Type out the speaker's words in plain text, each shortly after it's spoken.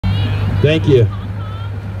Thank you.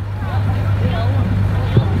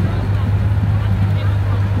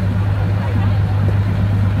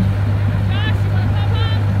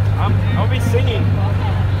 I'll be singing.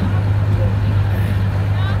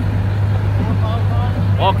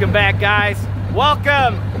 Welcome back, guys.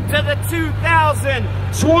 Welcome to the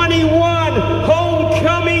 2021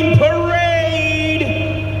 Homecoming Parade.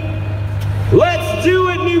 Let's do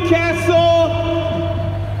it, Newcastle.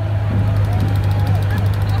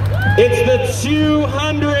 It's the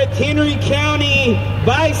 200th Henry County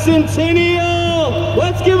Bicentennial.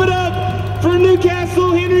 Let's give it up for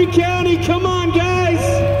Newcastle, Henry County. Come on, guys.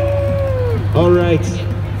 All right.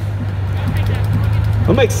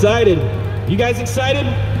 I'm excited. You guys excited?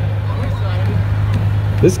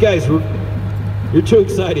 This guy's, you're too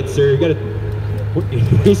excited, sir. You gotta,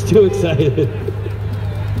 he's too excited.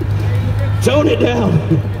 Tone it down.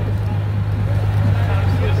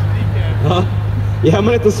 Yeah, I'm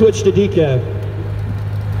gonna have to switch to decaf.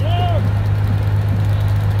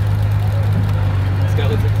 This guy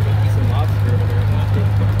looks like he's gonna eat some lobster over there.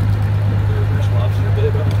 Reverse lobster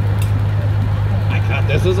bit. I caught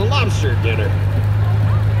this as a lobster dinner.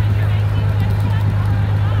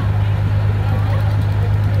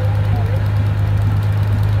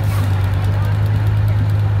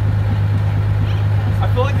 I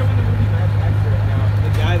feel like I'm in the movie Mad Max right now.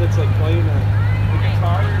 The guy that's like playing the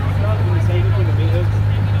guitar and stuff and he's saying anything to me.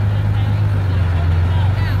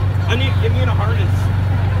 I need, get me in a harness.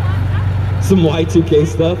 Some Y2K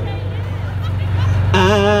stuff.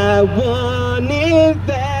 I want it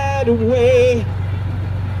that way.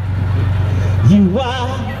 You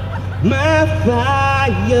are my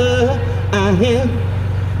fire. I am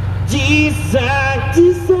desire.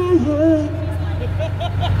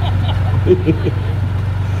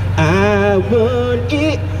 I want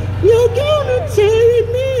it. You're gonna tear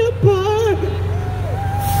me apart.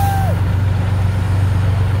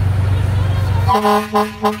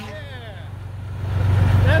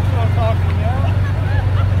 That's what I'm talking about.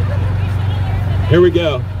 Here we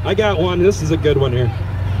go. I got one. This is a good one here.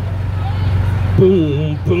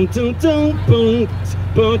 Boom, boom, boom, boom, boom,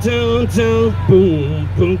 boom, boom, boom,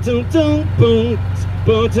 boom, boom, boom.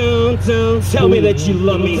 Tell me that you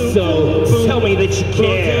love me so. Tell me that you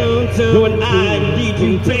care. When I need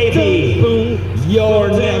you, baby, you're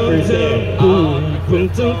never there.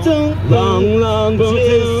 Long, long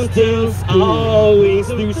distance, always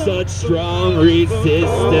through such strong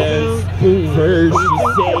resistance. First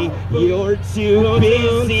you say you're too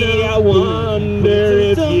busy. I wonder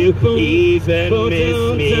if you even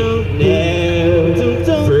miss me.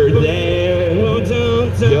 Never there.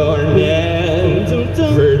 You're never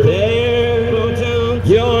there.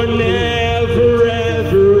 You're never,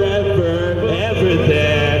 ever, ever, ever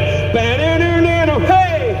there.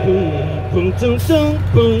 Hey! Boom, boom,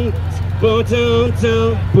 boom, boom,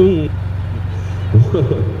 boom, boom.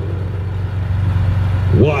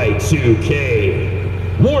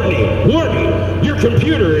 Y2K. Warning, warning. Your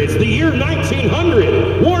computer is the year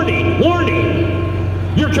 1900. Warning, warning.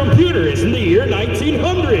 Your computer is in the year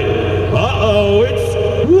 1900. Uh-oh, it's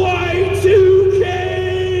Y2K!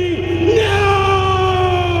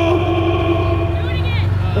 No!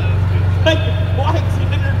 Like, why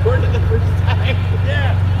didn't record it the first time?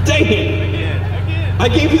 Yeah. Dang it. Again. I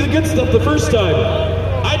gave you the good stuff the first time.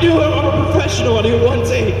 I'm a professional. I do one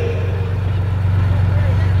take.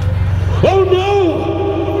 Oh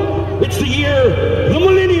no! It's the year, the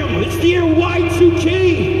millennium. It's the year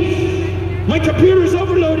Y2K. My computer's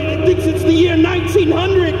overloaded. It thinks it's the year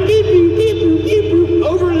 1900. Beep, boop, beep, boop, beep, boop.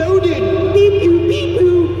 Overloaded. Beep, boop, beep,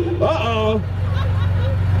 boop. Uh-oh.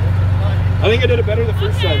 I think I did it better the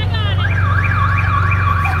first time.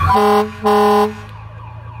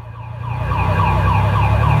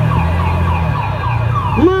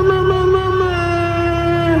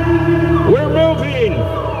 We're moving.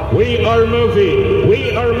 We are moving.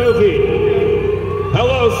 We are moving.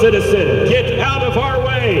 Hello, citizen. Get out of our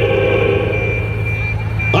way.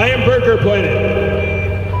 I am Burger Planet.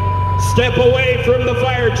 Step away from the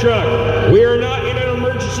fire truck. We are not in an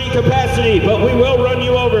emergency capacity, but we will run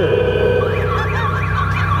you over.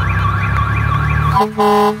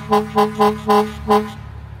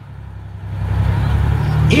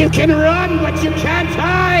 You can run, but you can't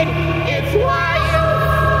hide. It's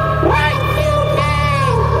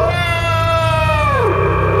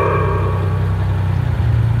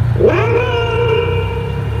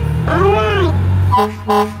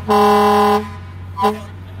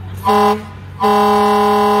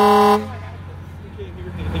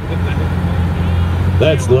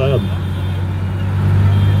That's loud.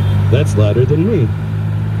 That's louder than me.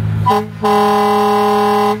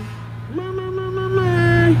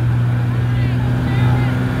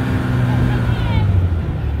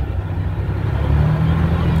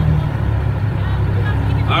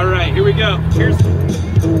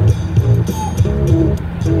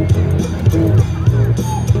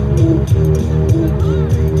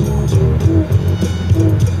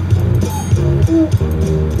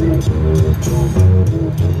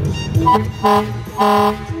 All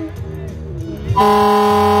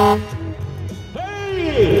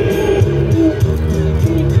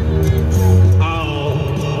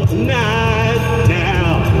night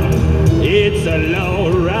now, it's a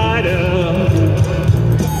low rider.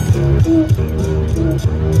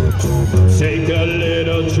 Take a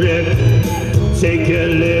little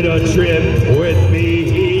trip with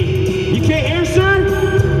me. You can't hear, sir?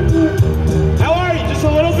 How are you? Just a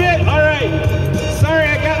little bit? All right. Sorry,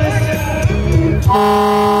 I got this.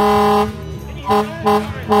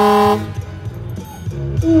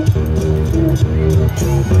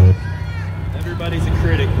 Everybody's a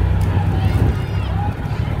critic.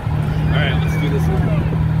 All right, let's do this one.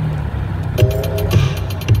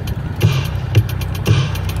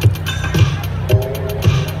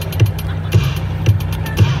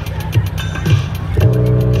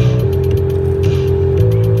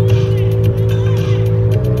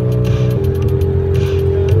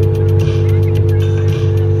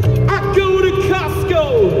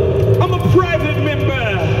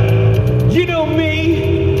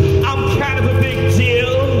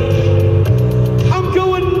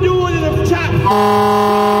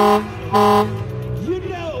 You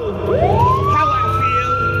know how I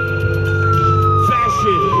feel.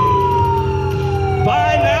 Fashion.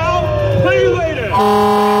 Buy now, pay later.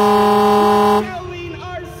 Selling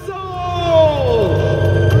our soul.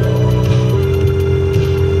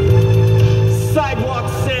 Sidewalk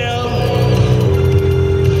sale.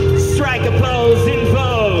 Strike a pose in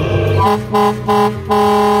vogue.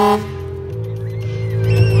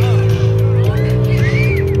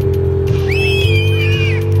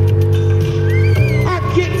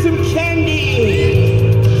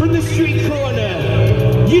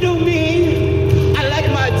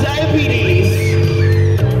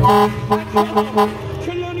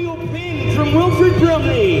 Colonial pin from Wilfred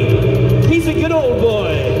Brumley. He's a good old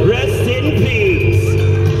boy. Rest in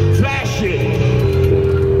peace. Fashion.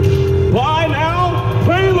 Buy now,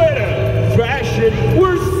 pay later. Fashion.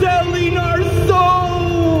 We're selling our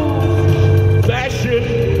souls. Fashion.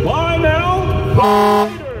 Buy now, pay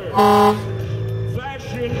later.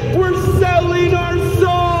 Fashion. We're selling our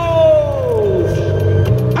souls.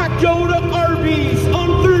 I go to Arby's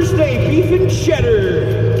on Thursday, beef and cheddar.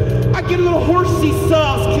 I get a little horsey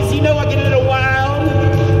sauce, cause you know I get a little wild.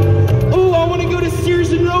 Oh, I wanna go to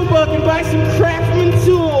Sears and Roebuck and buy some Craftsman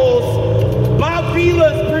tools. Bob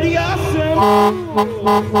Vila's pretty awesome.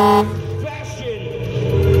 Fashion.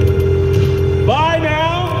 Buy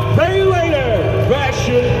now, pay later.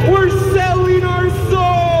 Fashion. We're selling our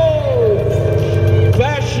souls.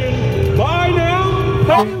 Fashion. Buy now,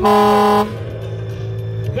 pay later.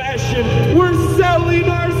 Fashion. We're selling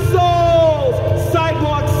our souls.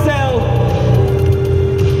 Sidewalk sell.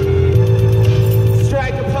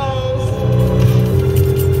 Strike a pose.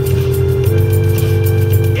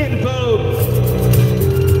 In vogue.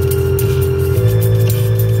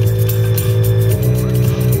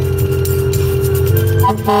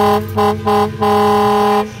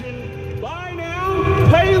 Fashion. Buy now,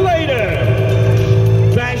 pay later.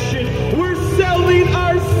 Fashion. We're selling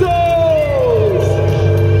our souls.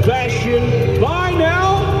 Fashion. Buy now,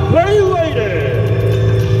 pay later.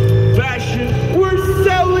 Fashion, we're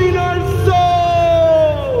selling our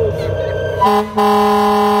souls!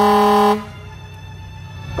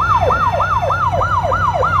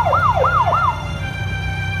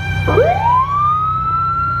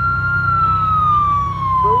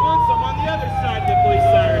 For once, I'm on the other side of the police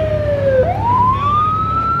siren.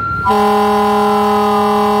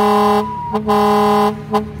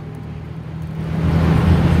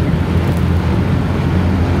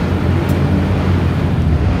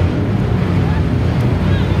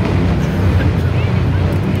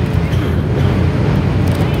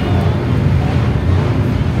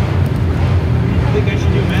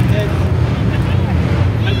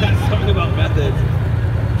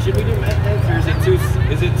 Should we do meth heads, or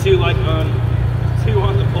is it too like too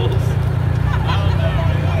on the pulse? I don't know.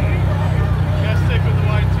 You gotta stick with the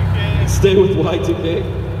Y2K. Stay with Y2K?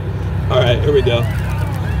 Alright, here we go.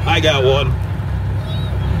 I got one.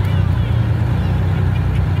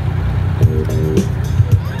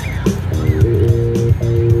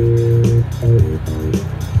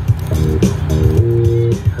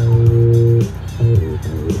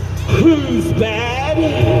 Who's bad?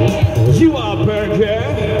 You are Burger.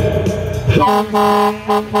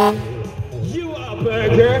 You are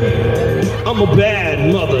Burger. I'm a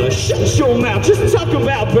bad mother. Shut your mouth. Just talk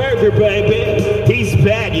about Burger, baby. He's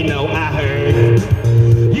bad, you know, I heard.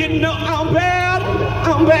 You know I'm bad.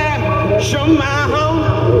 I'm bad. Show my home.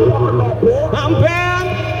 I'm bad.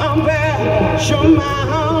 I'm bad. Show my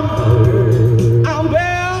home. I'm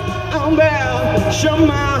bad. I'm bad.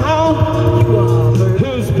 Somehow,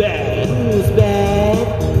 who's bad? Who's bad?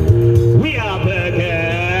 We are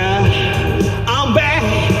BRGR. I'm back.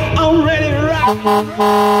 I'm ready to rock.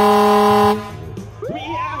 We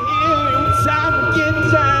out here in time to get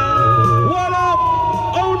down. What up?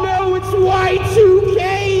 Oh no, it's Y2K.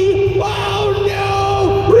 Oh no,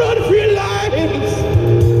 run for your lives.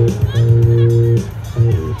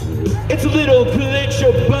 It's a little glitch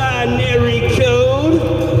of binary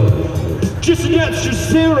code. Just an extra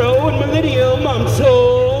zero in millennium, I'm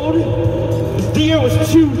told. The year was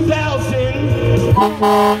 2000.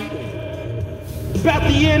 About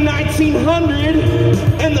the year 1900.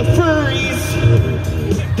 And the furries.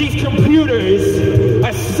 These computers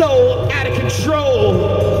are so out of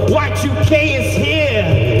control. Y2K is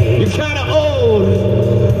here. You're kinda old.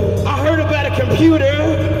 I heard about a computer.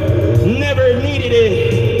 Never needed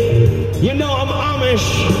it. You know I'm Amish.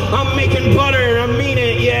 I'm making butter. I mean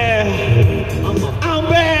it, yeah. I'm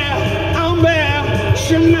bad. I'm bad.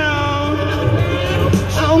 Chanel.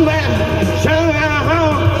 I'm bad. Chanel.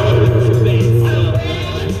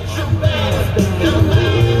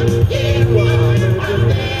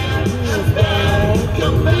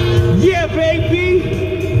 Yeah, baby.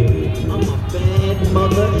 I'm a bad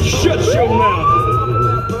mother. Shut your mouth.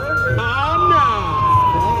 Oh,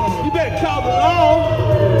 no. You better call the law.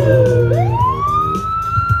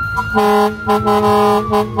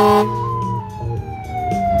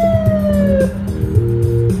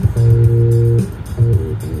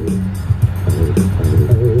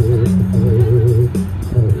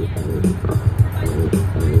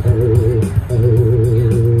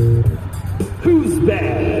 Who's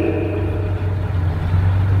bad?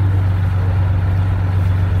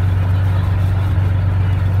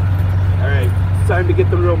 Alright, it's time to get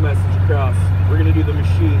the real message across. We're gonna do the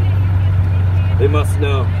machine. They must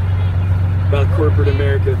know about corporate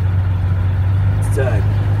America. It's time.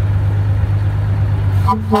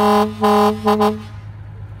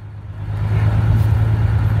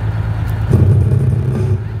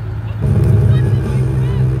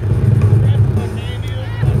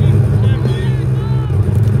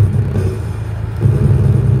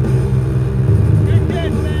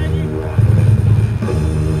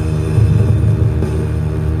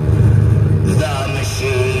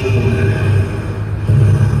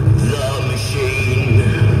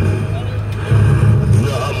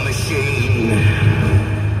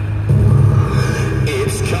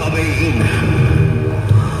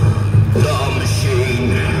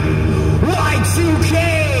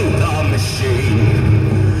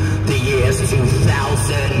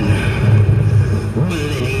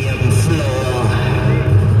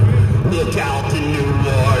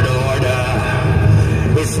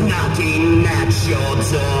 Knocking at your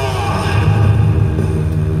door.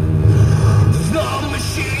 The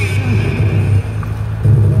machine.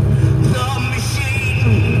 The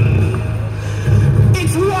machine.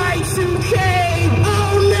 It's Y2K.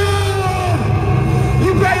 Oh no!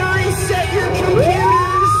 You better reset your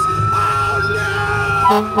computers. Oh no!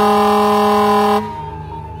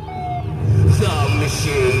 The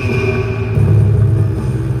machine.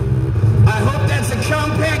 I hope that's a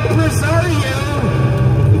compact Presario.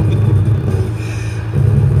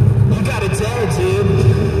 Dude.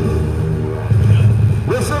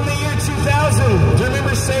 We're from the year 2000. Do you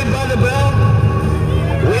remember Saved by the Bell?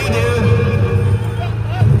 We do.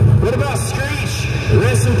 What about Screech?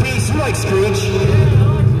 Rest in peace. You like Screech?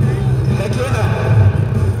 Heck yeah.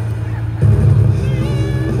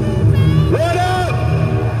 What up?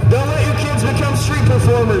 Don't let your kids become street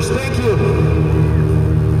performers. Thank you.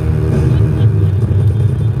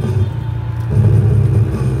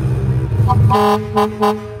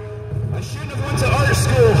 To art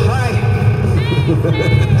school, hi.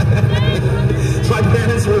 My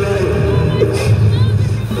parents were like,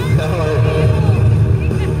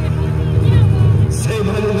 say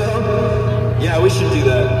money though? Yeah, we should do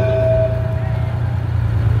that.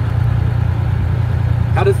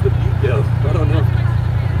 How does the beat go? I don't know.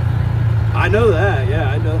 I know that, yeah,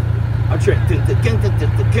 I know. I'm trying.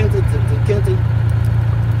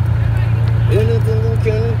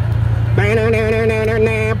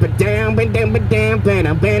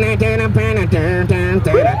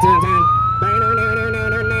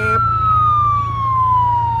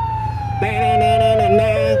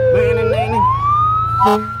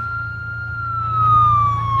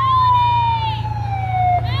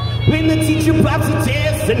 When the teacher pops a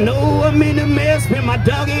test, I know I'm in a mess. When my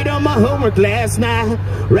dog ate on my homework last night,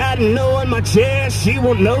 riding low on my chest, she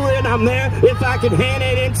won't know that I'm there. If I can hand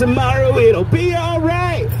it in tomorrow, it'll be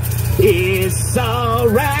alright. It's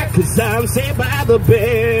alright, 'cause I'm saved by the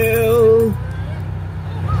bell.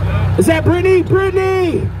 Is that Brittany?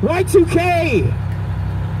 Brittany! Y2K!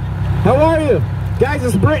 How are you? Guys,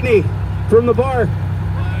 it's Brittany from the bar.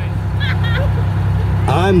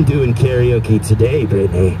 I'm doing karaoke today,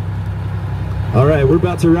 Brittany. All right, we're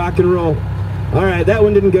about to rock and roll. All right, that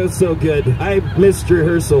one didn't go so good. I missed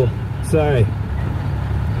rehearsal. Sorry.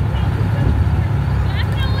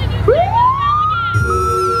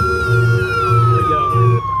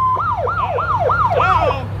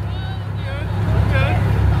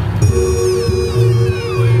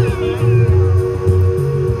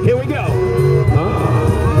 Here we go.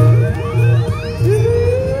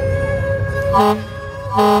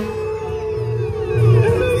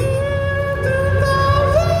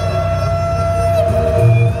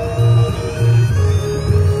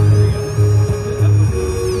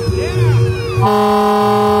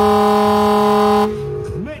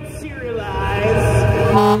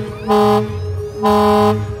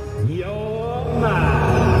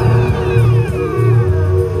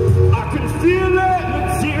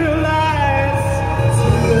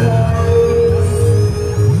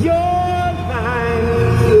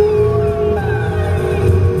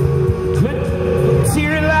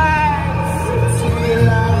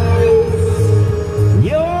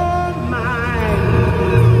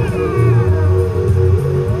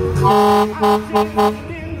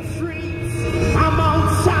 I'm on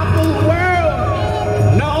top of the world.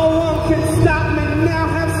 No one can stop me now.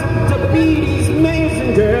 Have some diabetes,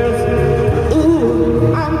 amazing girls.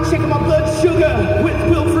 Ooh, I'm checking my blood sugar with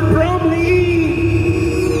Wilford Bromley.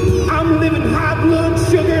 I'm living high blood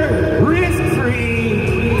sugar,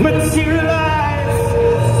 risk-free, materialized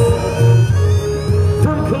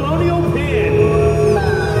from Colonial Penn.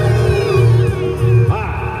 Hi,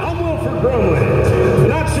 I'm Wilford Bromley,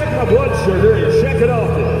 and I check my blood sugar and check it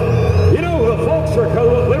often. You know, the folks at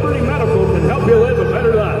Liberty Medical can help you live a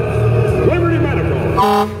better life. Liberty Medical.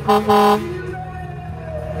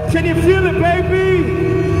 Can you feel it,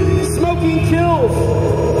 baby? Smoking kills.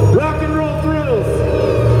 Rock and roll thrills.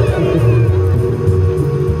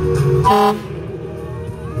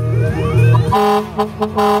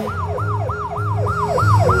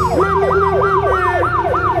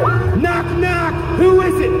 Knock, knock. Who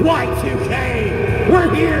is it? Y2K. We're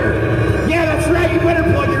here. Yeah, that's right. You better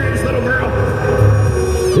plug your ears, little girl.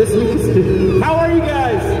 How are you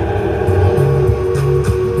guys?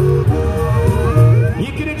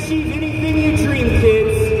 You can achieve anything you dream,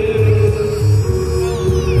 kids.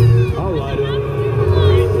 I'll lie to them.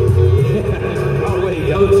 Oh, wait,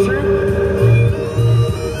 yo, it's true.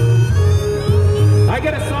 I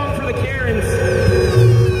got a song for the Karens.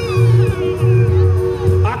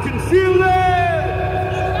 I can feel it.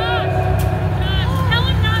 Tell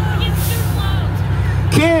him not to get too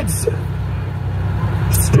close. Kids.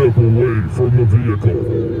 Step away from the vehicle.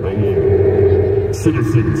 Hello.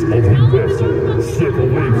 Citizens of New Castle, step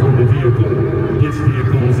away from the vehicle. This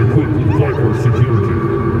vehicle is equipped with Viper security.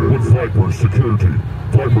 With Viper security,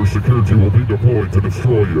 Viper security will be deployed to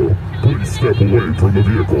destroy you. Please step away from the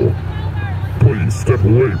vehicle. Please step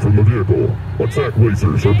away from the vehicle. Attack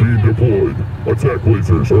lasers are being deployed. Attack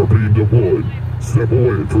lasers are being deployed. Step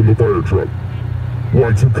away from the fire truck.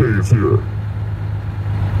 Y2K is here.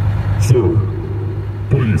 Sir.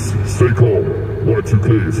 Please, stay calm. Y2K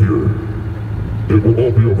is here. It will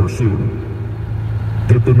all be over soon.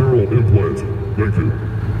 Get the neural implant. Thank you.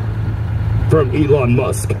 From Elon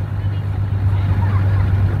Musk.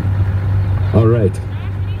 All right.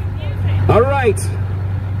 All right.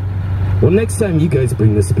 Well, next time you guys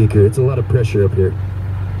bring the speaker, it's a lot of pressure up here.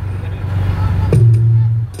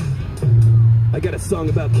 I got a song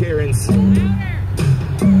about Karens.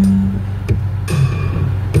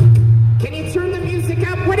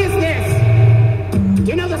 What is this?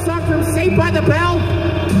 You know the song from Saved by the Bell?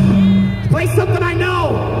 Play something I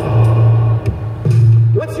know.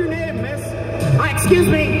 What's your name, miss? Excuse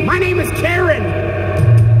me, my name is Karen.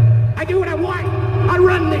 I do what I want. I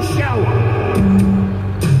run this show.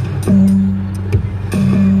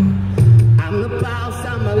 I'm the boss,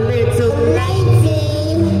 I'm a little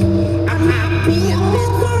lazy. I might be a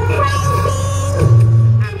little crazy.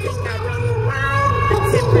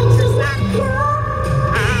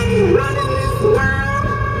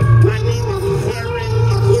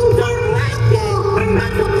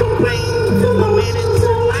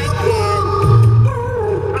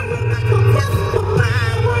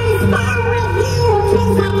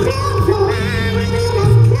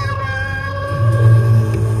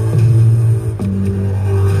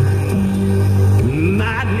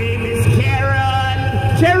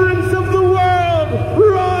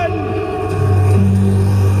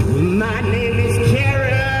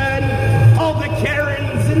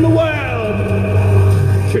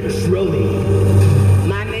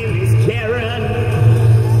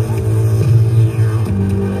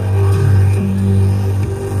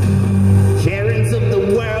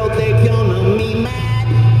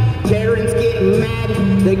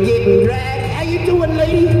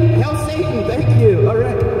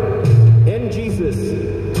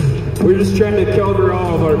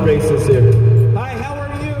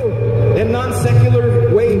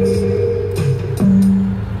 secular ways.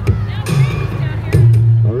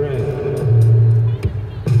 All right.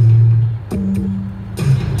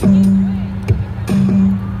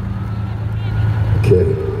 Okay.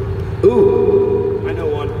 Ooh, I know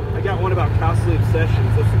one. I got one about Costly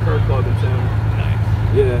Obsessions. That's the car club in town.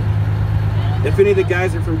 Nice. Yeah. If any of the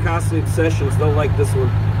guys are from Costly Obsessions, they'll like this one.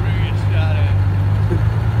 Bring a shot at.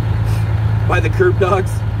 By the Curb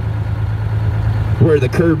Dogs. Where are the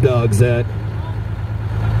Curb Dogs at?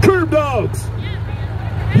 Curb Dogs!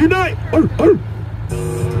 Unite! Arr, arr.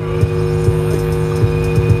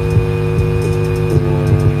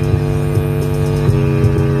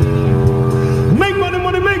 Make money,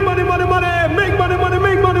 money, make money, money, money! Make money, money,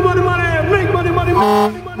 make money, money, money! Make money, money, money,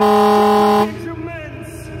 money, money!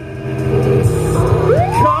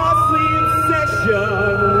 Costly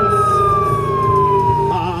obsessions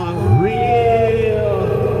are real.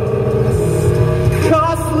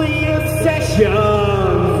 Costly obsessions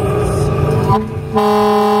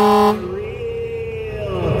are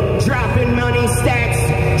real. Dropping money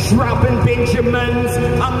stacks, dropping Benjamins.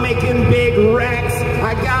 I'm making big racks.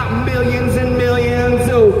 I got millions and millions,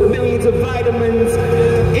 oh, millions of vitamins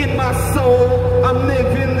in my soul. I'm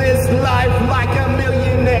living this life like a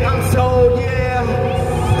millionaire, I'm told, yeah.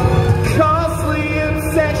 Costly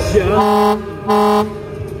obsessions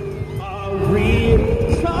are real.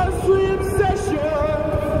 Costly obsessions.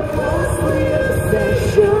 Costly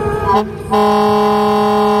obsessions.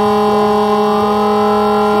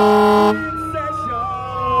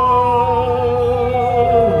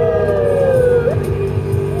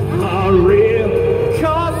 Are real.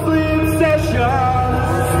 Costly obsessions.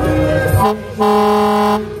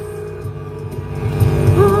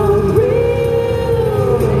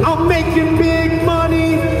 I'm making big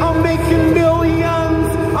money, I'm making millions,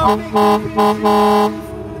 I'm making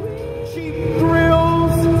cheap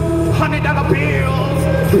thrills, $100 bills,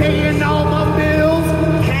 paying all my bills,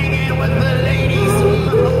 hanging with the ladies,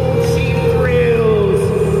 old cheap thrills,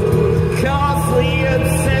 costly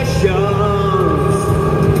obsessions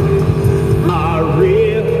are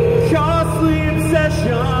real, costly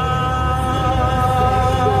obsessions.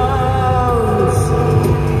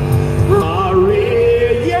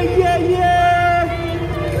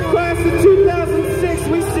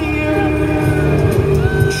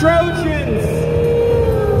 Trojans,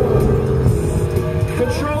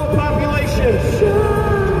 control population,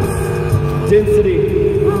 density,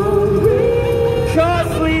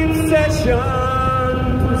 costly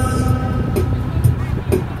obsessions.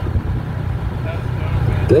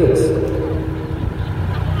 Thanks.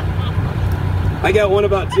 I got one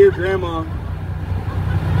about Dear Grandma. You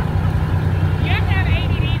have to have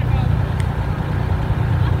ADD to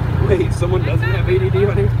vote. Wait, someone doesn't have ADD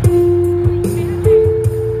on here?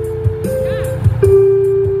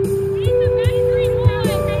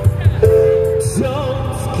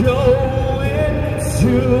 Don't go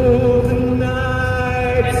into the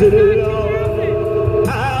night alone.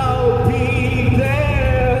 I'll be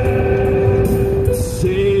there.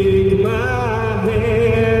 Take my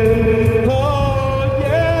hand. Oh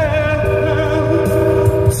yeah.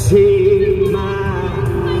 Take my.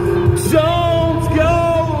 Don't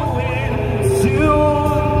go into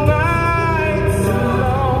the night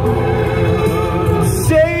alone.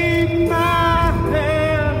 Take my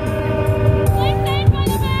hand.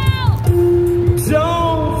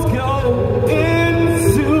 Don't go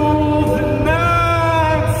into the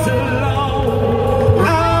night alone.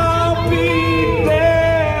 I'll be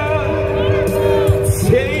there.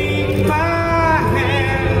 Take my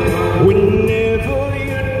hand whenever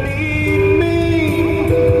you need me.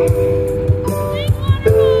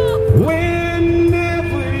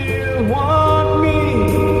 Whenever you want me,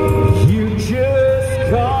 you just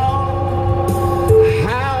call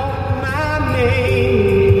out my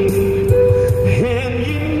name. And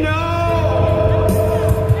you know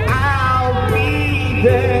I'll be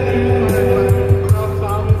there.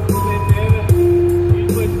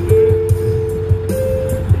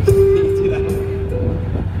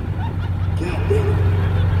 God damn it.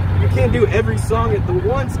 You can't do every song at the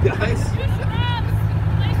once, guys.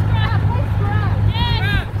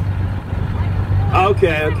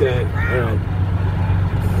 Okay, okay. Alright.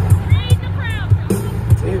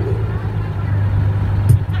 Damn it.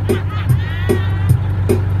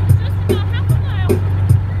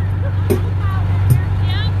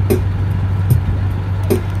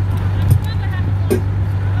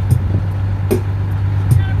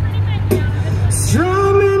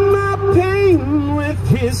 Strumming my pain with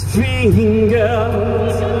his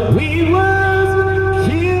fingers. We was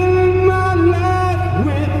killing my life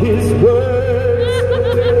with his words.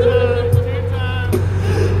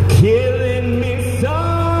 Killing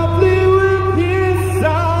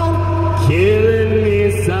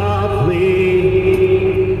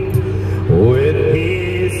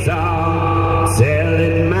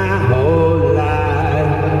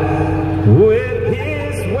with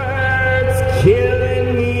his words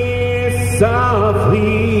killing me softly,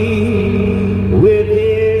 with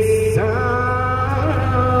his song.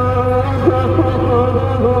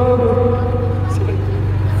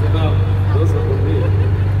 It's about those are for me.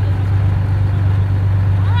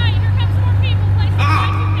 All right, here comes more people. Play some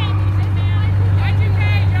Y2K music, man. Y2K,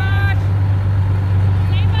 Josh.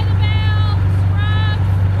 Saved by the Bell, Scrubs,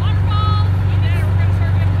 Waterfalls. You know, we're gonna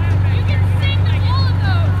start getting loud back. You can sing all of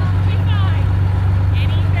those. It'll be fine.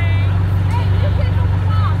 Anything. Hey, you can go the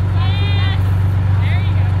box. Yes. There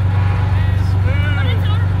you go. But it's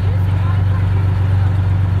our music.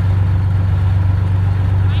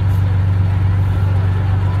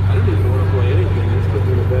 I didn't even want to play anything. I just put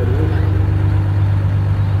me in a bad mood.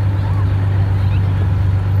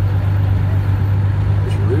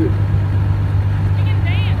 It's rude. We can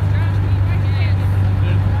dance, Josh. We can dance.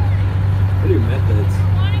 What are your methods? I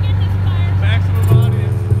want to get this fire. Maximum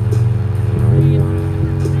audience.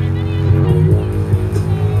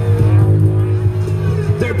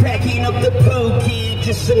 They're packing up the pokey,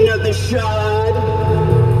 just another shot.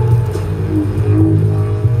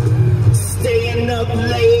 Staying up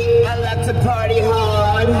late, I like to party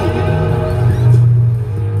hard.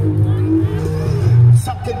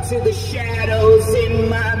 Talking to the shadows in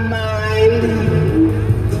my mind.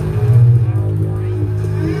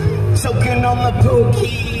 Soaking on the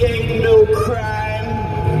pokey ain't no crime.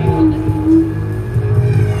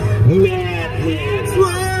 Mad heads,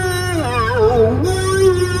 wow,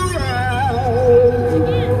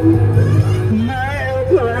 my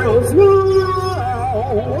girls,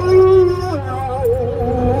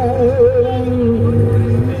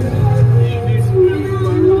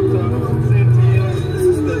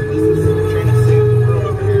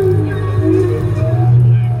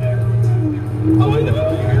 Oh, I know.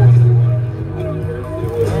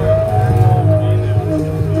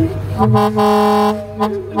 I don't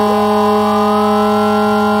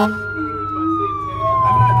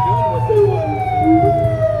I'm not doing what they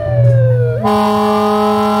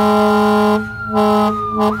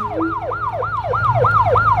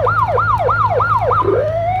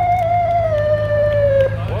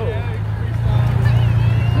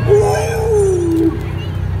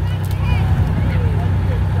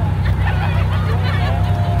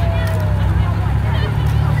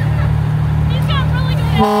He's got really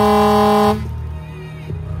good.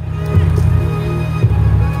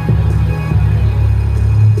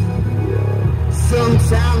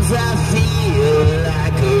 sometimes I feel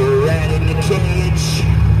like a rat in a cage.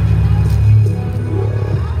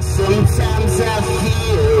 Sometimes I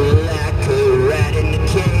feel like a rat in a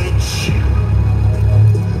cage.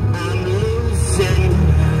 I'm losing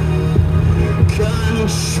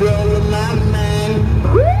control of my mind.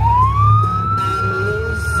 I'm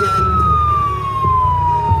losing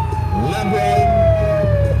my brain.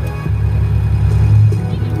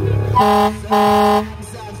 Sometimes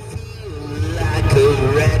I feel like a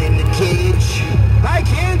rat in a cage. Hi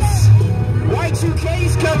kids!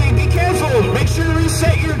 Y2K's coming, be careful! Make sure to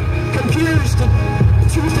reset your computers to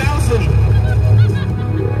 2000.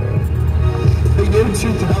 The year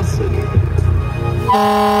 2000.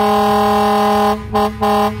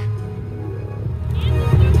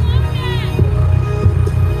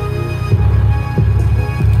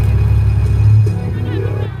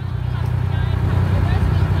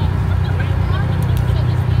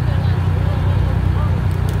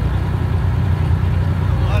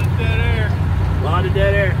 A lot of dead air. A lot of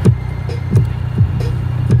dead air.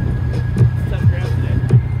 It's tough ground today.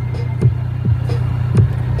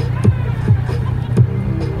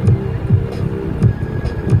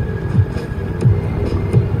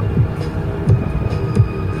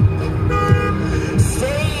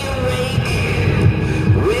 Stay awake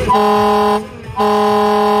with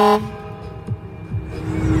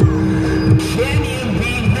Can you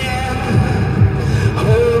be there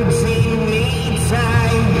holding me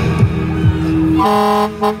tight?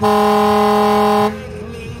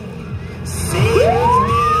 Stay with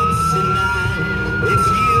me tonight if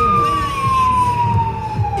you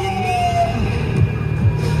believe in me.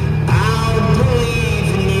 I'll believe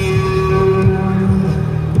in you.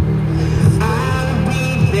 I'll be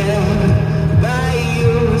there by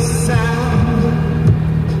your side.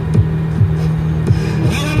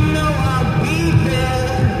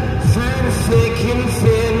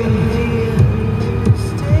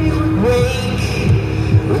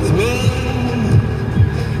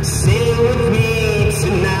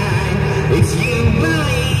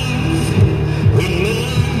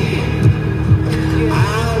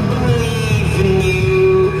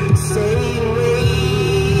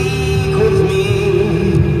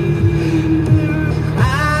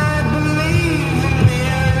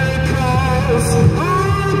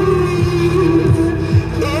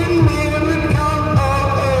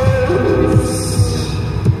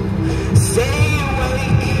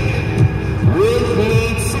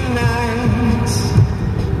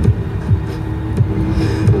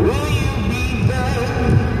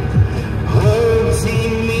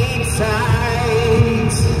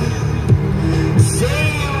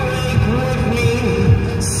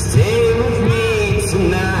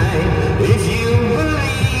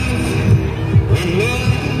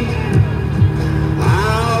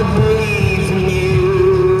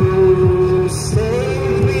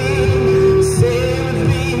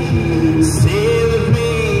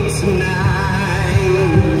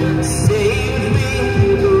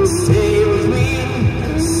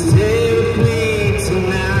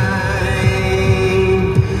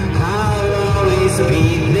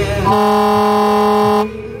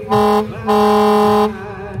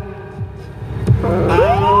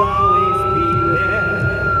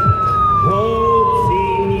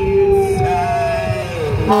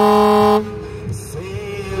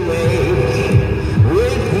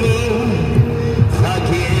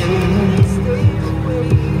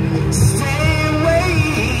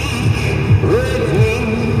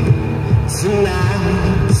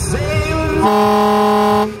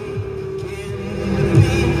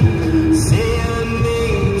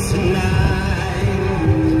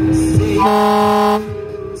 Stay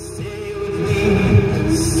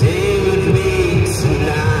with me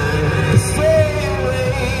tonight. Stay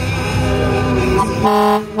away.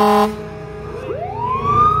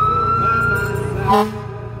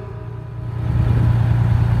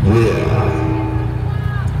 Yeah.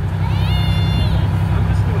 I'm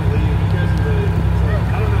just gonna leave. You guys are ready. I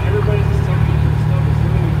don't know. Everybody's just telling me their stuff is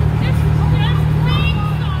really.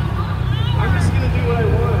 I'm just gonna do what I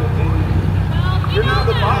want. And you're not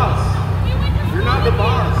the boss. You're not the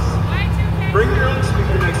boss. Bring your own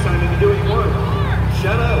speaker next time and do what you want.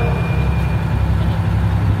 Shut up.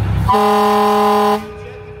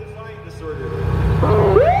 Objective defiant disorder.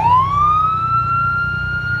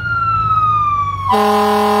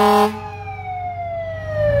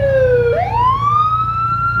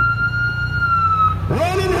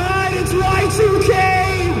 Run and hide, it's Y2K!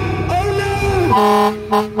 Oh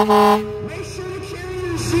no! Make sure to carry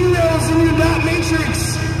your zeros in your dot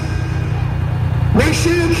matrix. Make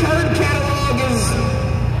sure your card catalog is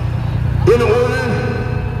in order.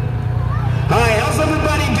 Hi, how's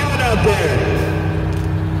everybody doing out there?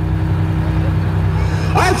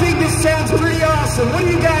 I think this sounds pretty awesome. What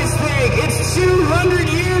do you guys think? It's 200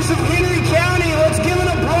 years of Henry County. Let's give an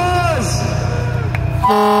applause.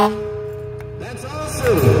 That's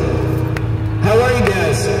awesome. How are you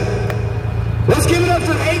guys? Let's give it up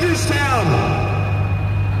for Hagerstown.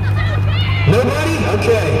 Nobody?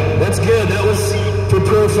 Okay, that's good. That was for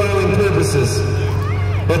profiling purposes.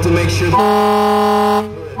 Have to make sure. How's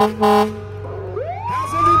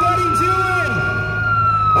everybody doing?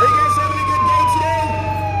 Are you guys having a good day today?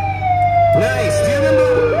 Nice. Do you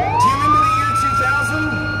remember the year 2000?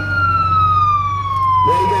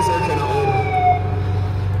 Yeah, you guys are kind of old.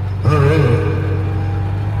 All right.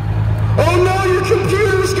 Oh no, your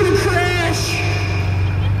computer's gonna crash.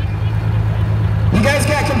 You guys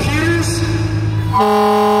got computers?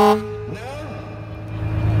 No?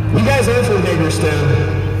 You guys are from Hagerstown.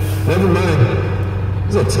 Never mind.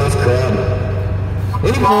 This is a tough crowd.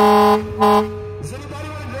 Anybody? Does anybody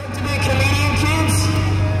want to grow up to be a comedian, kids?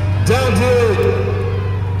 Don't do it.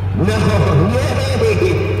 No.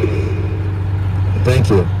 Yay. Thank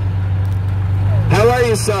you. How are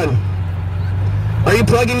you, son? Are you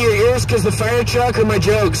plugging your ears because the fire truck or my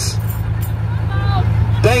jokes?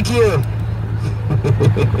 Thank you.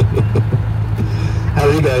 How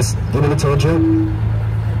are you guys? You want to tell a joke?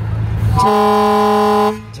 Do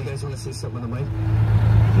you guys want to say something on the mic?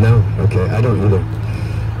 No? Okay, I don't either.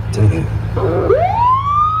 Dang it. No.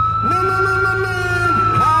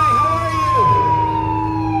 Hi, how are you?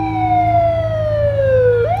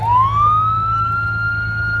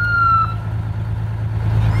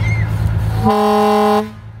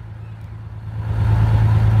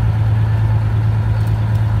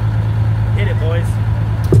 Hit it, boys.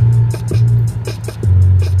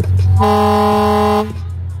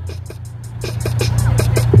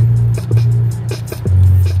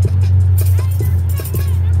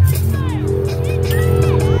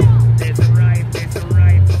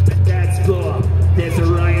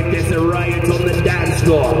 There's a riot on the dance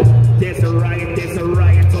floor. There's a riot on the dance floor. There's a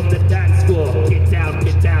riot on the dance floor. Get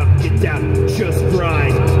down, just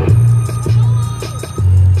grind.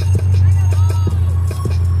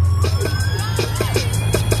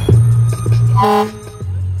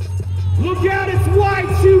 Look out, it's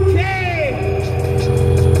Y2K!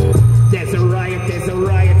 There's a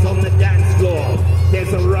riot on the dance floor.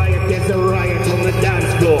 There's a riot on the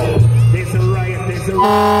dance floor. There's a riot on the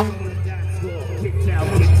dance floor. Get down,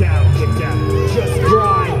 just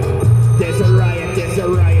grind. There's a riot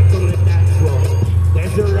on the dance floor.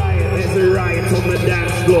 There's a riot on the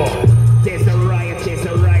dance floor. There's a riot on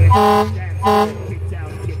the dance floor.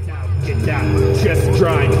 Get down, just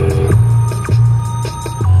grind.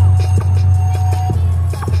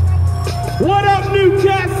 What up,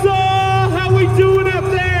 Newcastle? How we doing up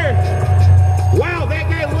there? Wow, that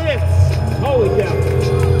guy lifts. Holy cow.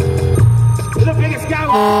 You're the biggest guy.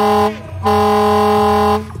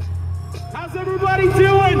 How's everybody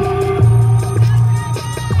doing?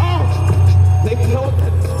 Oh, they killed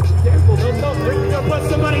that. Careful, don't put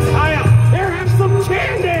somebody's eye out. Here, have some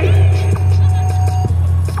candy.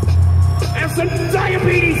 Have some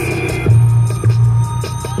diabetes.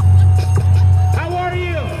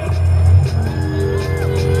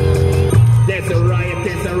 There's a riot on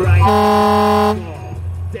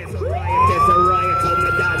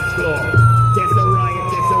the dance floor. There's a riot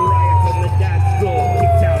on the dance floor.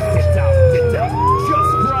 Get down,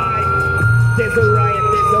 just grind. There's a riot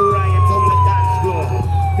on the dance floor.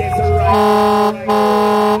 There's a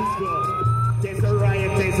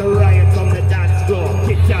riot on the dance floor.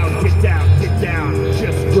 Get down,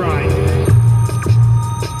 just grind.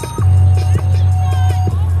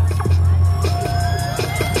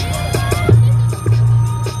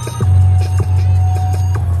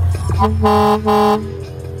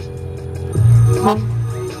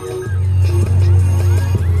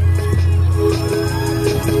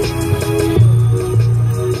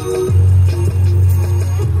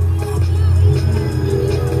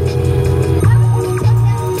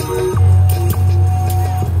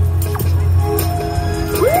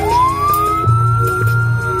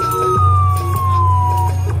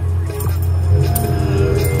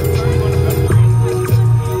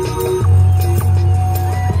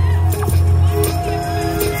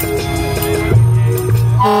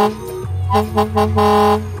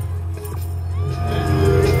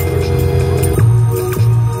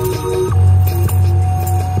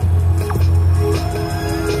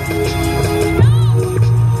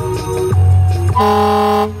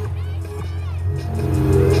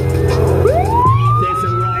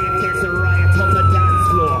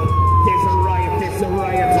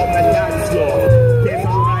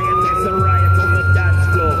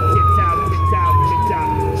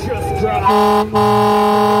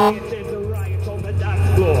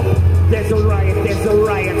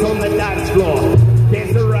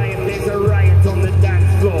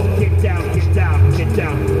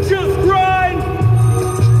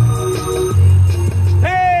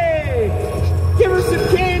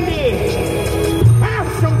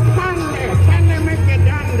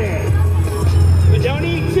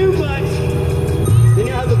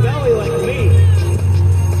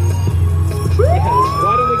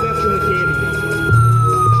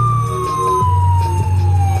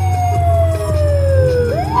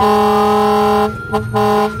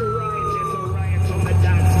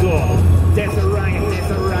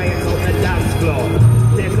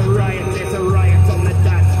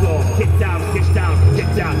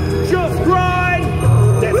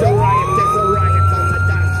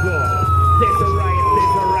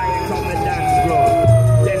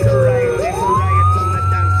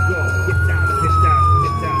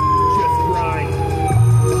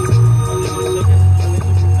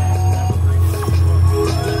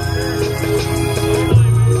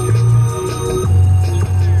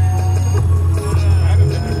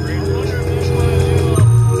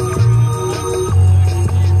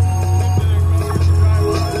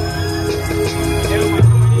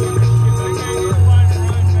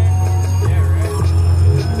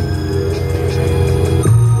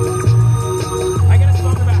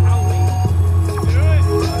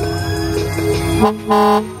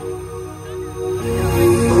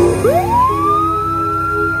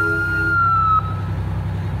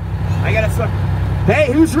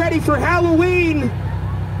 Hey, who's ready for Halloween?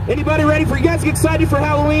 Anybody ready for, you guys excited for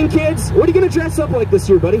Halloween, kids? What are you gonna dress up like this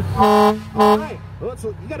year, buddy? All right, well,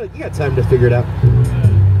 you got time to figure it out.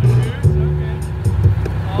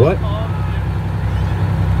 What?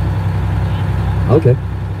 Okay.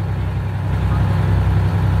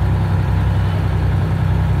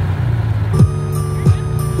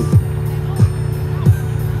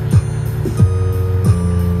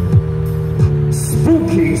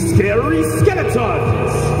 Spooky, scary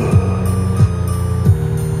skeletons!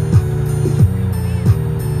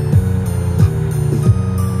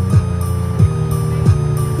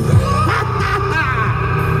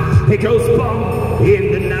 It goes bump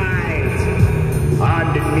in the night,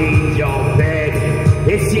 underneath your bed.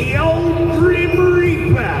 It's the old Grim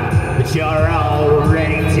Reaper, but you're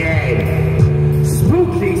already dead.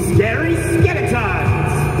 Spooky, scary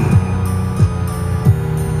skeletons!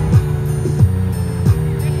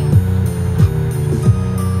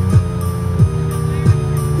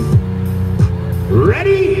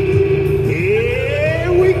 Ready?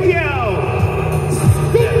 Here we go!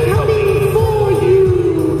 They're coming for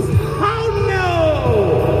you! Oh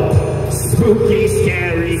no! Spooky,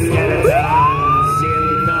 scary skeletons in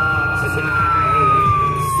the dark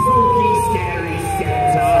tonight. Spooky, scary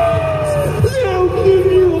skeletons. They'll give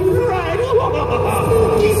you a fright.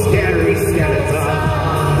 Spooky, scary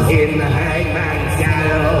skeletons in the hangman's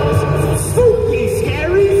gallows. Spooky,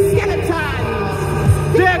 scary skeletons.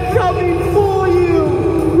 They're coming for you.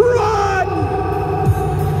 Run!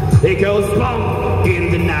 It goes bump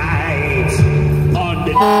in the night.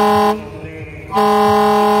 Underneath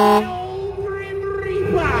old Grim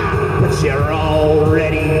Reaper, but you're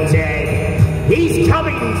already dead. He's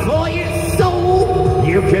coming for you, soul.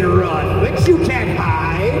 You can run, but you can't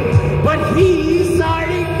hide. But he's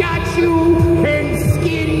already got you and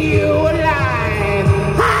skin you alive.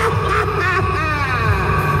 Ha ha ha ha!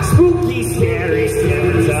 Spooky, scary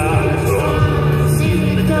skeletons in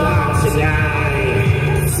the dark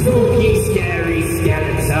tonight. Spooky, scary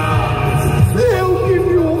skeletons. They'll give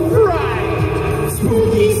you a fright. Spooky,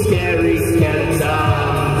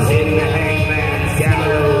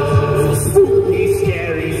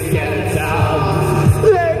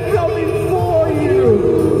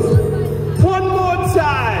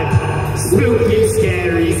 Spooky,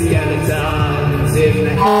 scary skeletons in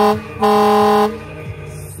the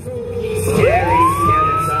spooky, scary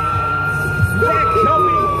skeletons. They're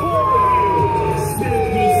coming for you.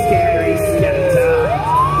 Spooky, scary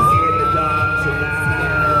skeletons in the dark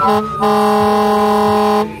tonight.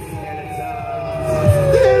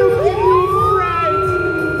 They'll give you fright.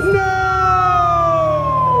 No!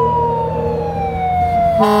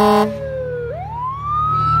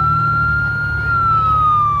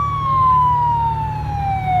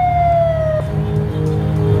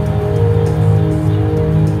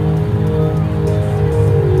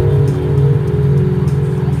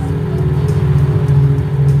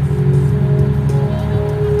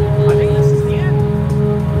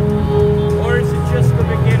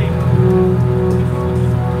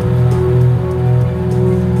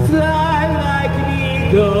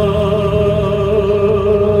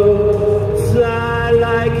 Fly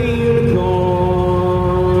like a unicorn,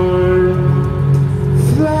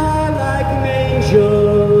 fly like an angel,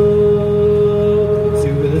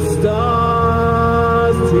 to the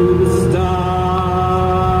stars,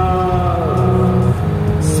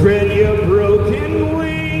 spread your broken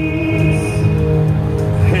wings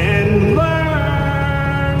and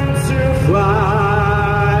learn to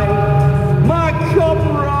fly. My cup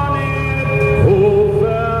runneth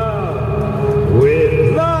over with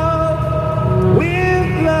love, with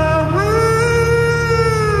love.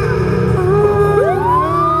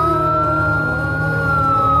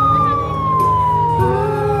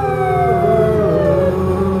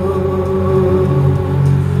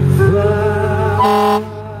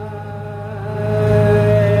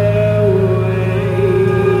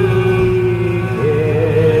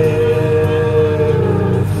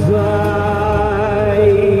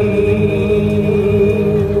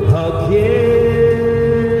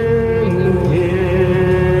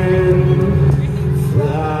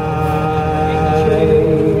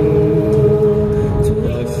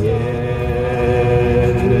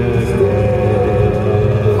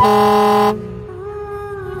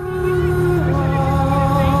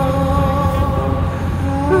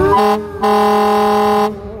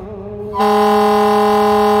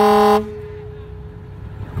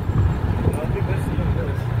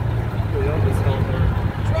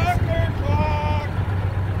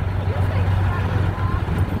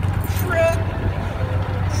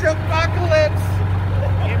 Apocalypse!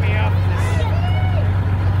 Get me off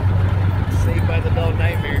this Saved by the Bell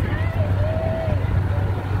nightmare.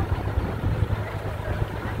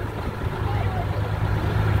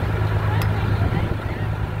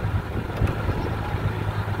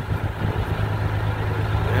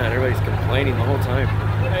 Yeah, everybody's complaining the whole time.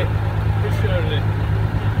 Hey, good show today.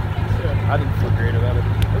 I didn't feel great about it.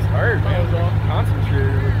 It was hard, man. That was all.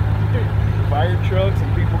 Concentrated. Fire trucks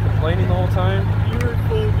and people complaining the whole time. You were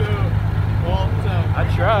full go all the time. I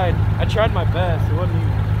tried my best. It wasn't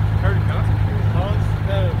even hard to concentrate.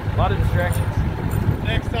 A lot of distractions.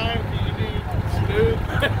 Next time, can you do smooth?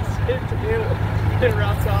 Hit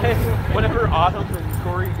Rob Thomas. Hey, whenever Autumn and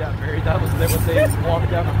Corey got married, that was what they walked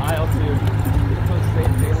down the aisle to.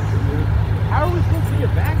 How are we supposed to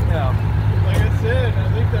get back now? Like I said,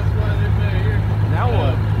 I think that's why they play here. Now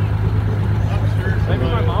what? I'm sure. Maybe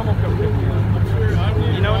my mom will come pick me up. I'm sure. I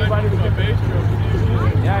need You know anybody with who my can- bass drum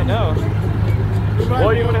too. Yeah, I know. We might Well,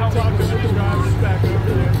 be you able wanna to help talk to the drivers back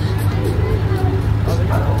over there. Oh, they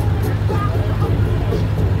got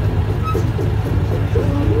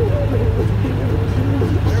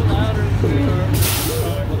They're louder than we are.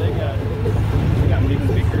 well, they got big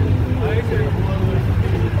speakers. I ain't hear them blow their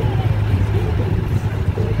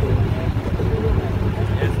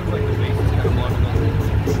Yeah, it seems like the bass is kind of blowing up.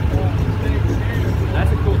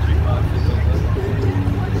 That's a cool jukebox.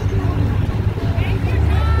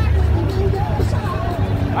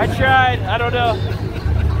 I tried. I don't know.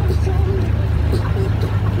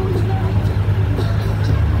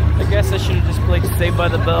 I guess I should have just played Saved by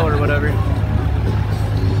the Bell or whatever.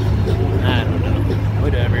 I don't know.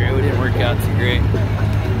 Whatever. It didn't work out too great.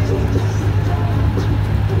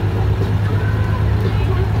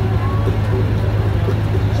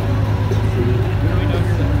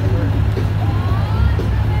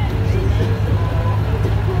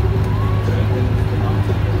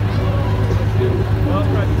 Well, it's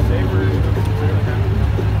probably safer.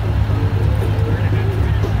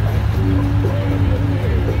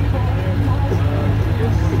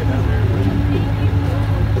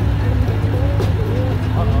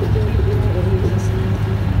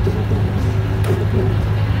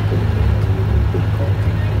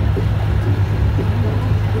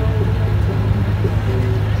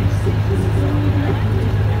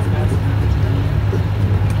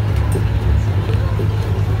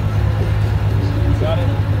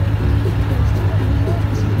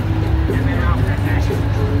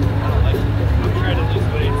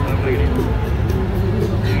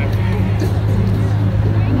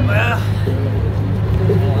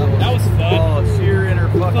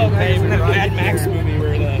 Hey, that Mad Max movie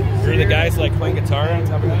where the guys like playing guitar on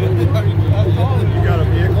top of the You got a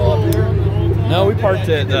vehicle up here? No, we parked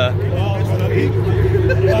at the. He's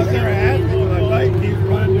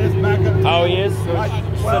running this back up. Oh, he is? So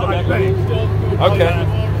set it back up. Okay.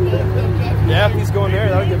 Yeah, if he's going there,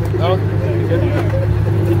 that'll give him. Oh, good.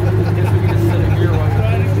 I guess we can just sit it here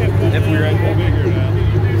if we're right there.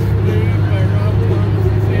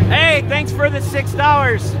 Hey, thanks for the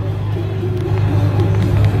 $6.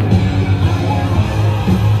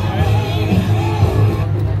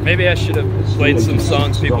 Maybe I should have played some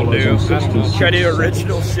songs people do. I don't know. Try to do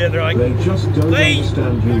original shit. They're like, play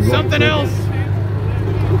something else.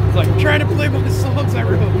 It's like, trying to play one of the songs I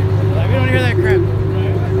wrote. Like, we don't hear that crap.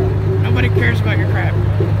 Nobody cares about your crap.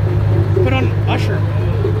 Put on Usher.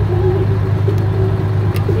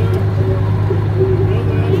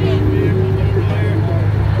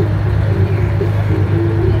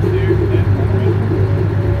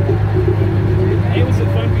 Hey, was it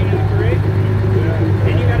fun being in the parade? Yeah.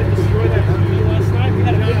 And you got to destroy that TV last night? We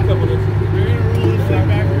had a good couple of days. We're going to roll this thing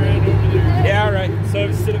back around over there. Yeah, all right. So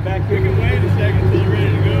sit it back here. We can wait a second until you're ready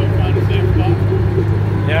to go. Find a safe spot.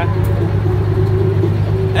 Yeah.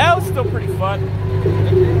 That was still pretty fun.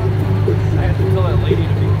 I had to tell that lady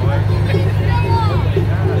to be quiet.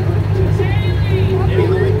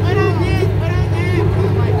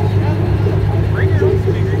 Bring your own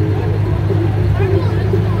speaker.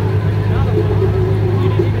 You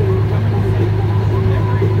didn't even come and say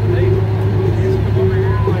everything. You just come over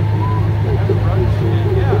here and like have a brunch and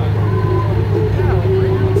yeah, like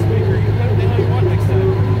bring your own speaker. You can do whatever the hell you want next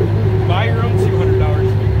time. Buy your own $200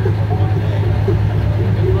 speaker one day.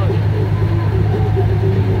 Good luck.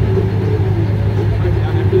 Right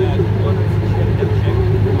down after that, one of the shit that chick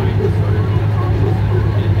buying the sweater.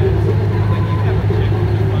 It has like you have a chick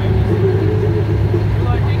who's buying this sweater. You're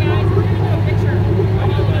like, hey guys, we're gonna do a picture. I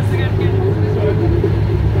know this. I gotta get this.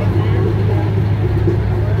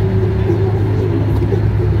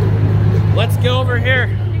 Let's go over here.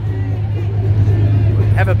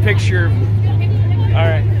 Have a picture. All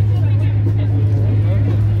right.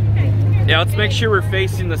 Yeah, let's make sure we're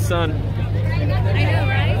facing the sun. I know,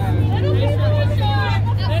 right?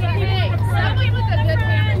 Somebody with a good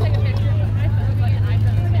camera take a picture.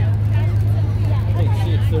 Hey,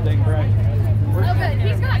 see, it's so dang bright. Oh, good.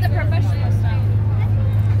 He's got the professional stuff.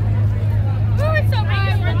 Oh, it's so big.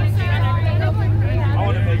 I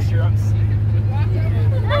want to make sure I'm seeing.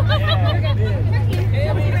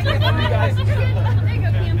 Yeah, you guys. There you go,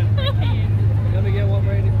 Kim. Let me get one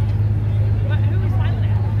ready. Who was smiling at?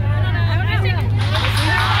 I don't know.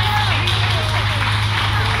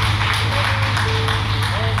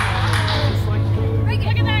 Look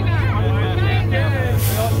at that guy.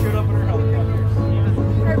 They all showed up in our helicopters.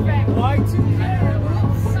 Perfect. Why two?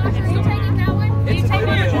 Sasha, are you taking that one? It's You a take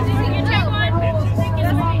one. video. You take one.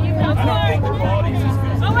 I don't think the quality is as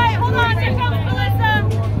good as Oh wait, hold on. Here comes Melissa.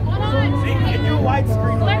 Hold on. See, get your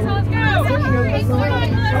widescreen. Melissa, let's go.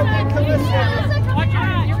 Watch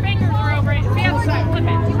out. Your fingers are over it. See how flip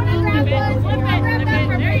it. Flip it. Flip it.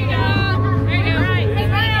 There you go. There you go. Right. Hey,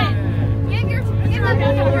 Ryan. Give her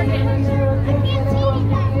down to work it. I can't see.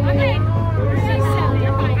 Okay. She's silly.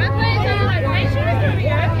 You're fine. I'm playing the light. Make sure it's moving.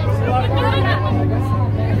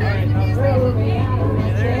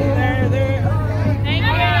 There. Thank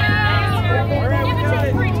you. Give it to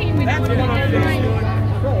the free team. That's one on Facebook.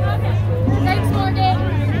 Thanks, Morgan.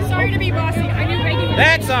 Sorry to be bossy. I knew Reagan.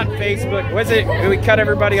 That's on Facebook. Was it? Did we cut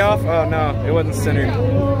everybody off? Oh no, it wasn't centered.